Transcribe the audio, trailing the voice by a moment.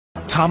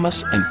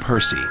Thomas and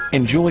Percy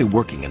enjoy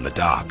working in the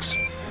docks.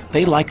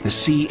 They like the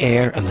sea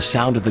air and the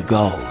sound of the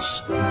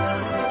gulls.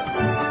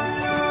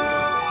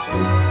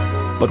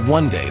 But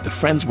one day, the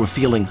friends were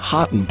feeling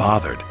hot and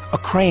bothered. A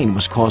crane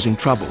was causing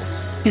trouble.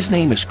 His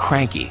name is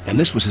Cranky, and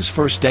this was his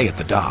first day at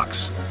the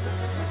docks.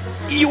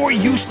 "You're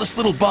useless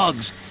little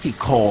bugs," he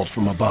called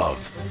from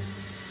above.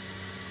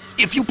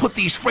 "If you put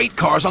these freight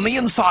cars on the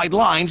inside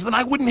lines, then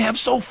I wouldn't have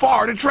so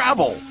far to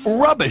travel."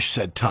 "Rubbish,"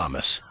 said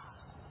Thomas.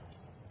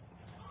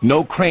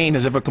 "No crane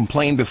has ever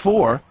complained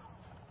before."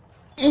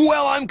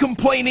 "Well, I'm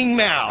complaining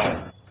now."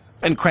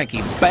 And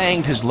Cranky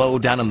banged his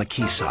load down on the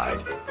quayside.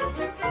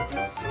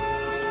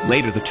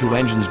 Later, the two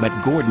engines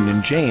met Gordon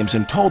and James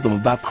and told them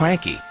about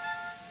Cranky.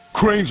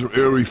 "Cranes are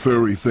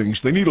airy-fairy things.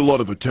 They need a lot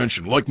of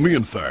attention, like me,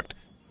 in fact,"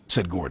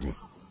 said Gordon.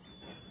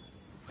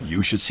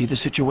 "You should see the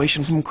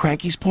situation from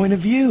Cranky's point of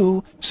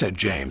view," said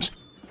James.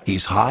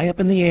 "He's high up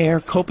in the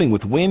air, coping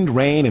with wind,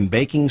 rain, and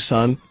baking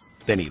sun.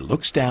 Then he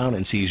looks down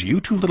and sees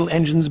you two little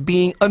engines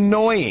being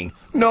annoying.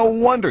 No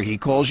wonder he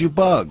calls you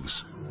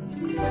bugs."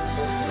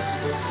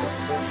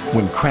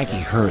 When Cranky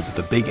heard that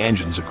the big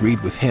engines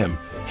agreed with him,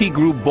 he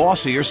grew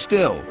bossier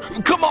still.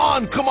 Come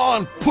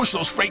on, push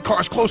those freight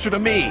cars closer to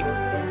me."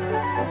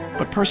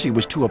 But Percy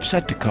was too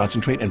upset to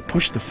concentrate and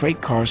pushed the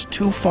freight cars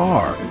too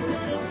far.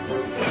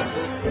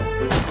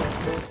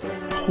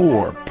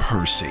 Poor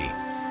Percy.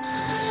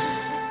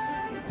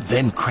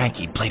 Then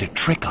Cranky played a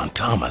trick on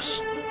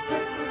Thomas.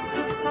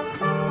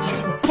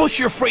 "Push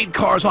your freight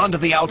cars onto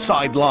the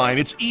outside line.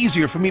 It's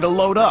easier for me to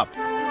load up."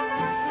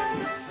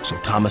 So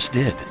Thomas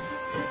did.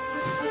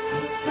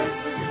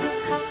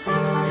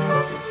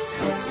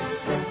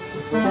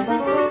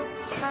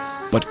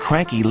 But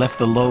Cranky left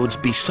the loads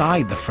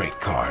beside the freight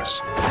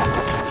cars,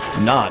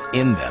 not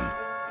in them.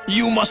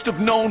 "You must have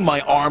known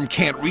my arm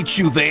can't reach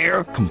you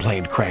there,"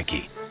 complained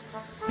Cranky.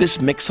 This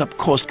mix-up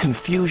caused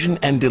confusion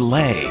and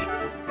delay.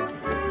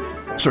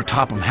 Sir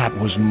Topham Hatt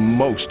was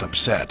most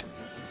upset.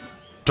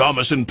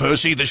 "Thomas and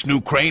Percy, this new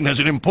crane has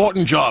an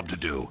important job to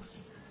do.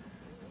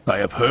 I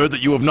have heard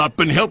that you have not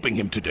been helping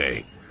him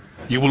today.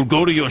 You will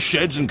go to your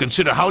sheds and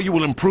consider how you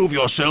will improve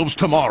yourselves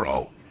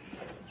tomorrow."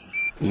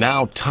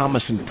 Now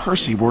Thomas and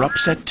Percy were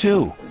upset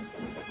too.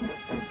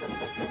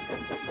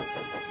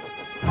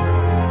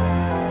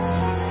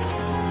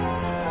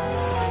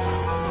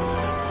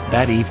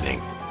 That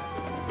evening,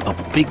 a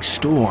big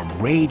storm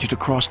raged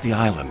across the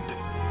island.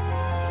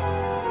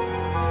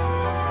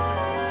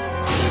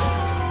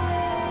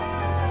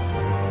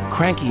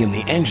 Cranky and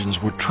the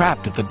engines were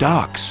trapped at the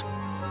docks.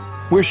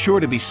 "We're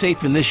sure to be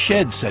safe in this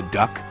shed," said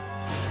Duck.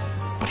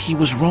 But he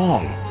was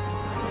wrong.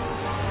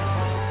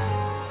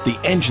 The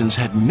engines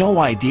had no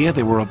idea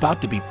they were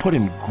about to be put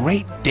in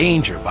great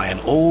danger by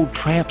an old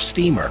tramp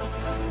steamer.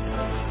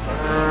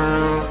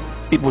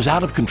 It was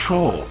out of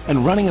control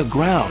and running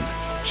aground,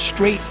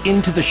 straight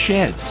into the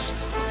sheds.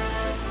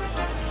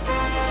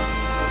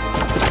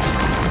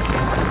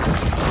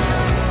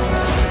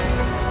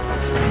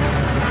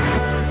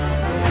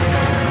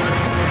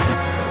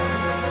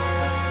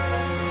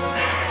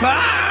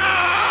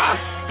 Ah!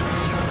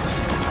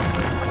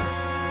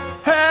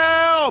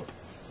 "Help!"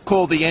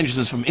 called the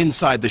engines from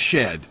inside the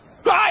shed.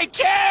 "I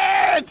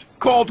can't!"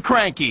 called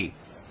Cranky.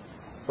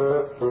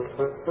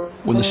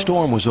 When the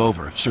storm was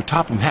over, Sir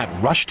Topham Hatt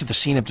rushed to the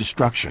scene of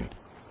destruction.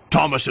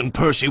 "Thomas and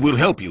Percy will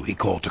help you," he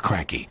called to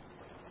Cranky.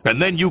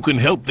 "And then you can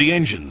help the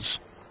engines."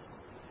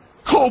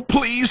 "Oh,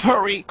 please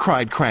hurry,"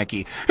 cried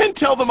Cranky, "and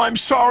tell them I'm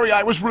sorry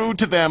I was rude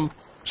to them."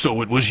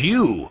 "So it was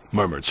you,"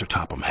 murmured Sir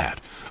Topham Hatt.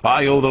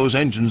 "I owe those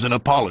engines an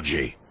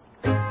apology."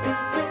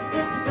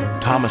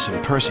 Thomas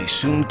and Percy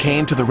soon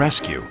came to the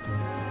rescue.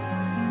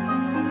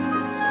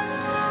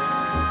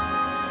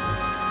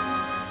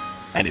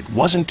 And it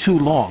wasn't too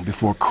long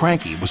before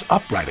Cranky was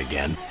upright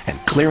again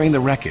and clearing the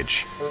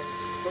wreckage.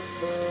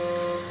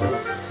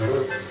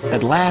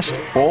 At last,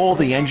 all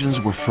the engines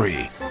were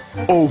free.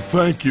 "Oh,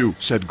 thank you,"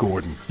 said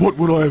Gordon. "What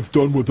would I have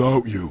done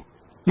without you?"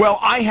 "Well,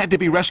 I had to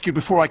be rescued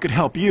before I could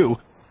help you.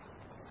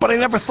 But I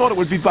never thought it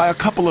would be by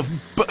a couple of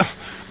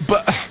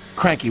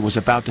Cranky was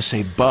about to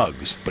say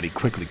bugs, but he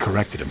quickly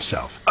corrected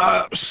himself.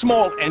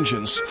 Small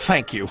engines,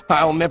 thank you.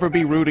 I'll never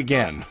be rude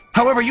again.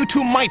 However, you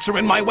two mites are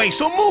in my way,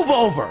 so move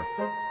over."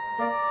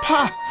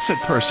 "Pa," said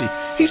Percy,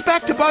 "he's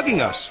back to bugging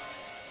us."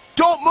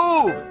 "Don't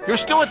move! You're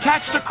still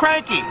attached to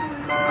Cranky."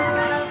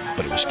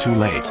 But it was too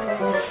late.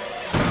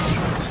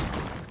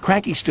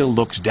 Cranky still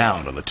looks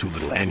down on the two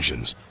little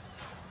engines.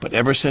 But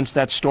ever since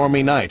that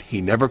stormy night, he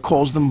never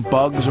calls them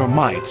bugs or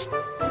mites,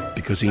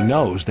 because he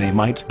knows they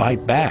might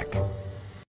bite back.